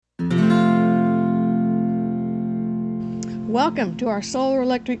Welcome to our solar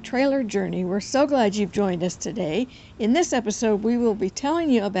electric trailer journey. We're so glad you've joined us today. In this episode, we will be telling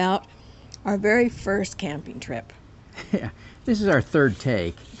you about our very first camping trip. Yeah, this is our third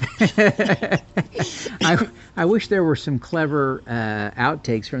take. I wish there were some clever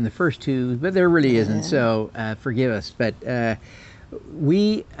outtakes from the first two, but there really isn't, so forgive us. But as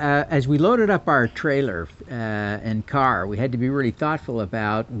we loaded up our trailer and car, we had to be really thoughtful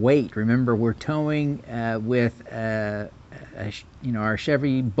about weight. Remember, we're towing with our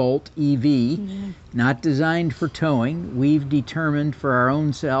Chevy Bolt EV, not designed for towing. We've determined for our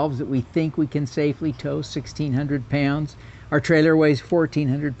own selves that we think we can safely tow 1,600 pounds. Our trailer weighs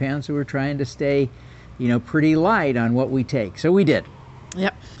 1,400 pounds, so we're trying to stay, pretty light on what we take. So we did.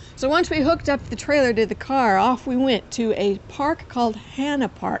 Yep. So once we hooked up the trailer to the car, off we went to a park called Hanna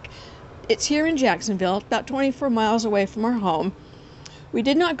Park. It's here in Jacksonville, about 24 miles away from our home. We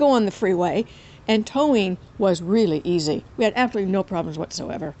did not go on the freeway, and towing was really easy. We had absolutely no problems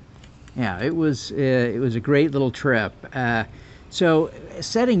whatsoever. Yeah, it was a great little trip. So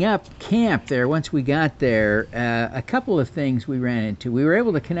setting up camp there, once we got there, a couple of things we ran into. We were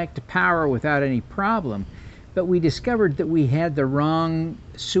able to connect to power without any problem, but we discovered that we had the wrong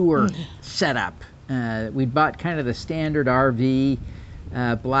sewer setup. We'd bought kind of the standard RV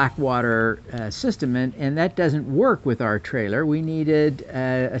Blackwater system, and that doesn't work with our trailer. We needed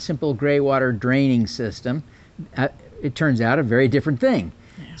a simple gray water draining system. It turns out a very different thing.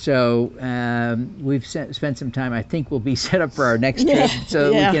 Yeah. So we've spent some time, I think we'll be set up for our next trip so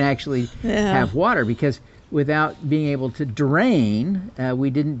that we can actually have water, because without being able to drain, we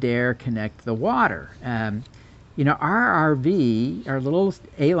didn't dare connect the water. Our RV, our little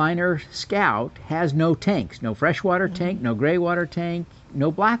Aliner Scout, has no tanks, no freshwater tank, no gray water tank,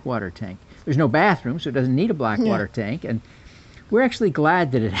 no black water tank. There's no bathroom, so it doesn't need a black water tank. And we're actually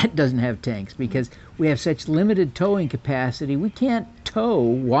glad that it doesn't have tanks, because we have such limited towing capacity. We can't tow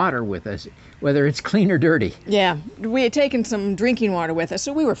water with us, whether it's clean or dirty. Yeah, we had taken some drinking water with us,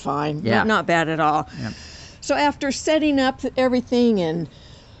 so we were fine. Yeah. Not bad at all. Yeah. So after setting up everything, and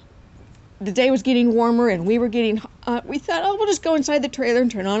the day was getting warmer and we were getting hot, we thought, we'll just go inside the trailer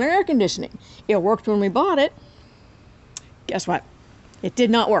and turn on our air conditioning. It worked when we bought it. Guess what? It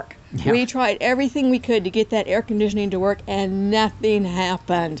did not work. Yeah. We tried everything we could to get that air conditioning to work, and nothing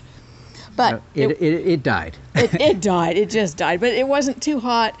happened. But it died. It died. It just died. But it wasn't too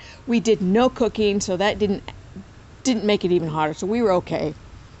hot. We did no cooking, so that didn't make it even hotter. So we were okay.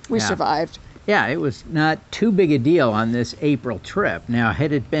 We survived. Yeah, it was not too big a deal on this April trip. Now,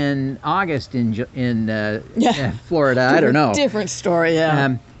 had it been August in Florida, I don't know. Different story,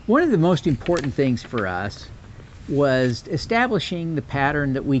 yeah. One of the most important things for us was establishing the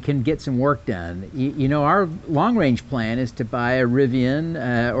pattern that we can get some work done. Our long-range plan is to buy a Rivian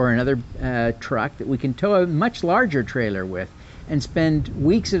or another truck that we can tow a much larger trailer with and spend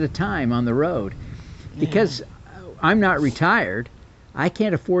weeks at a time on the road. Because I'm not retired, I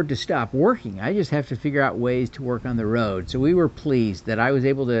can't afford to stop working. I just have to figure out ways to work on the road. So we were pleased that I was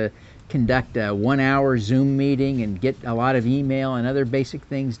able to conduct a 1-hour Zoom meeting and get a lot of email and other basic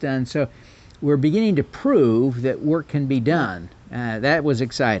things done. So we're beginning to prove that work can be done. That was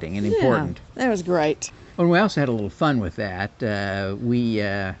exciting and important. That was great. And we also had a little fun with that.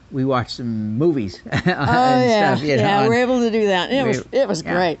 We watched some movies and stuff. We were able to do that. It was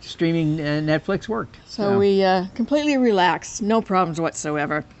great. Streaming Netflix worked. So we completely relaxed, no problems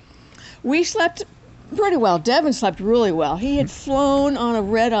whatsoever. We slept pretty well. Devin slept really well. He had flown on a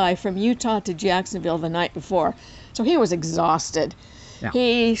red-eye from Utah to Jacksonville the night before, so he was exhausted. Yeah.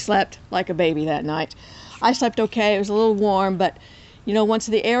 He slept like a baby that night. I slept okay. It was a little warm, but once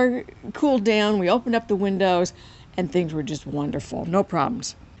the air cooled down, we opened up the windows, and things were just wonderful. No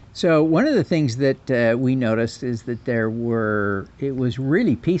problems. So one of the things that we noticed is that it was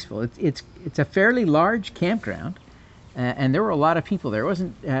really peaceful. It's a fairly large campground, and there were a lot of people there. It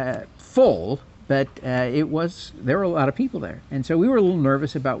wasn't full, but there were a lot of people there. And so we were a little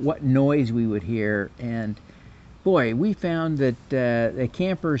nervous about what noise we would hear, and boy, we found that the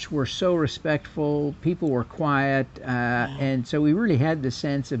campers were so respectful, people were quiet, and so we really had the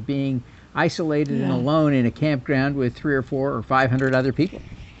sense of being isolated and alone in a campground with 300 or 400 or 500 other people.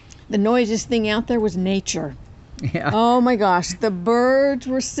 The noisiest thing out there was nature. Yeah. Oh my gosh, the birds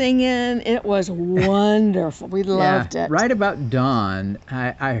were singing. It was wonderful. We loved it. Right about dawn,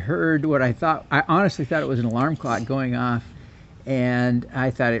 I heard what I honestly thought it was an alarm clock going off, and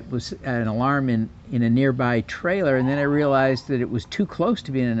I thought it was an alarm in a nearby trailer, and then I realized that it was too close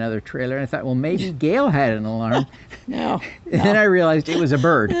to be in another trailer, and I thought, well, maybe Gail had an alarm. No. And then I realized it was a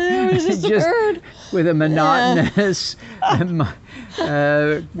bird. It was just a bird. With a monotonous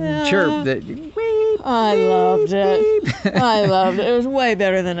chirp that, I loved it. I loved it. It was way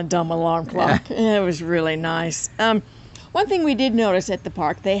better than a dumb alarm clock. Yeah. It was really nice. One thing we did notice at the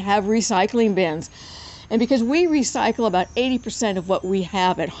park, they have recycling bins. And because we recycle about 80% of what we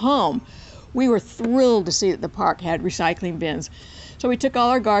have at home, we were thrilled to see that the park had recycling bins. So we took all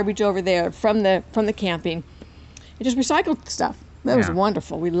our garbage over there from the camping and just recycled stuff. That was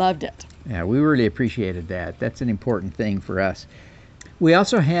wonderful. We loved it. Yeah, we really appreciated that. That's an important thing for us. We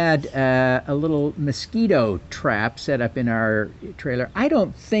also had a little mosquito trap set up in our trailer. I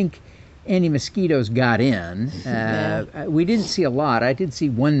don't think any mosquitoes got in. We didn't see a lot. I did see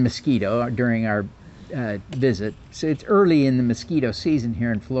one mosquito during our visit. So it's early in the mosquito season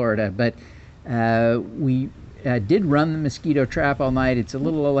here in Florida, but we did run the mosquito trap all night. It's a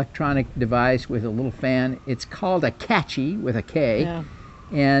little electronic device with a little fan. It's called a catchy with a K,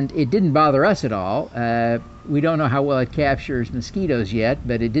 and it didn't bother us at all. We don't know how well it captures mosquitoes yet,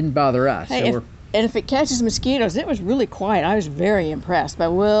 but it didn't bother us. Hey, and if it catches mosquitoes, it was really quiet. I was very impressed,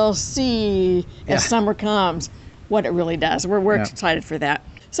 but we'll see as summer comes what it really does. We're excited for that.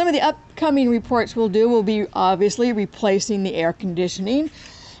 Some of the upcoming reports we'll do will be obviously replacing the air conditioning.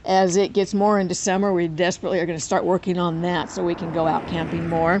 As it gets more into summer, we desperately are going to start working on that so we can go out camping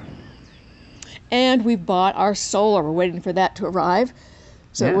more. And we bought our solar. We're waiting for that to arrive.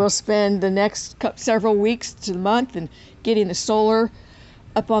 So we'll spend the next several weeks to the month and getting the solar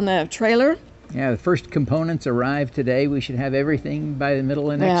up on the trailer. Yeah, the first components arrive today. We should have everything by the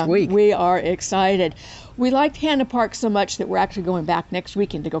middle of next week. We are excited. We liked Hanna Park so much that we're actually going back next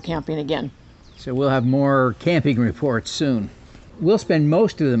weekend to go camping again. So we'll have more camping reports soon. We'll spend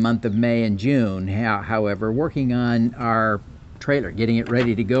most of the month of May and June, however, working on our trailer, getting it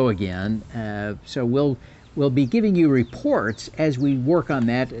ready to go again. So we'll be giving you reports as we work on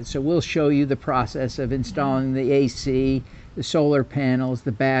that. So we'll show you the process of installing the AC, the solar panels,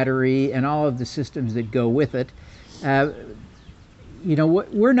 the battery, and all of the systems that go with it. You know,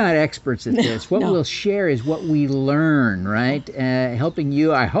 we're not experts at this. What we'll share is what we learn, right? Helping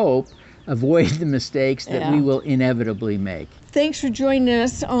you, I hope, avoid the mistakes that we will inevitably make. Thanks for joining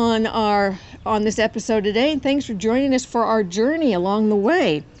us on this episode today, and thanks for joining us for our journey along the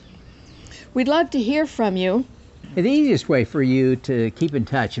way. We'd love to hear from you. The easiest way for you to keep in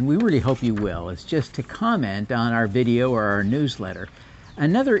touch, and we really hope you will, is just to comment on our video or our newsletter.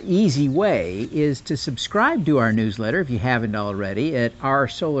 Another easy way is to subscribe to our newsletter if you haven't already at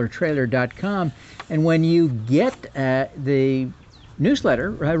oursolartrailer.com. And when you get the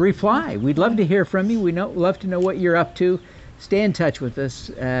newsletter, reply. We'd love to hear from you. We'd love to know what you're up to. Stay in touch with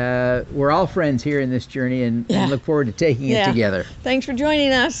us. We're all friends here in this journey and look forward to taking it together. Thanks for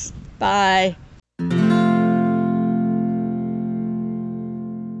joining us. Bye.